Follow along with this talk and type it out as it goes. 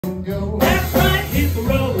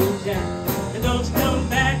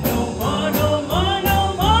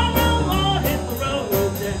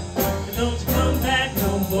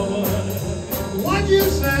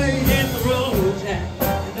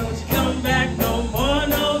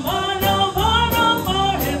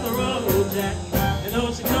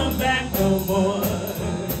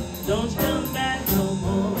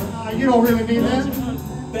don't really mean that?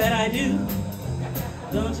 Bet I do.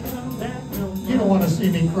 Don't you come back no more. You don't want to see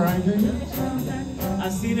me cry, do you?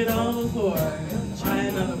 I've seen it all before. Try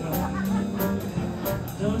another one.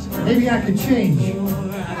 Don't you come Maybe I could change.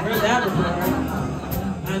 I've heard that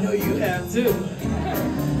before. I know you have too.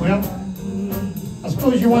 Well, I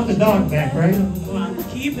suppose you want the dog back, right? Well, I'm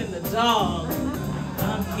keeping the dog.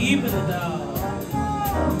 I'm keeping the dog.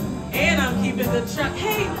 And I'm keeping the truck.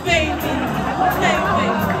 Hey, baby. Hey,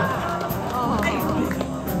 baby. Hey, baby.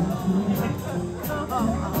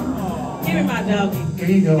 Give me my doggy. Here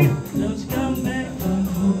you go. Don't you come back no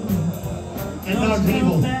more. That dog's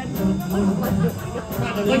evil.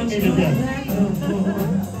 Trying to lick me to death.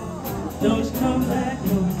 Don't you come back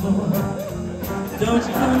no more. Don't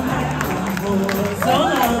you come back no more. So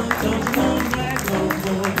long. Don't you come back no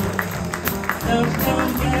more. Don't you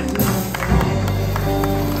come back no more.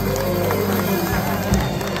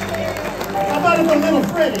 How about a little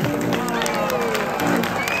Freddie?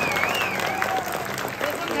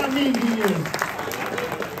 Look how mean he is.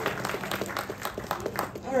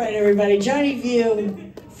 All right, everybody. Johnny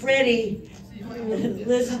View, Freddie,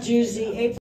 Liz Juicy,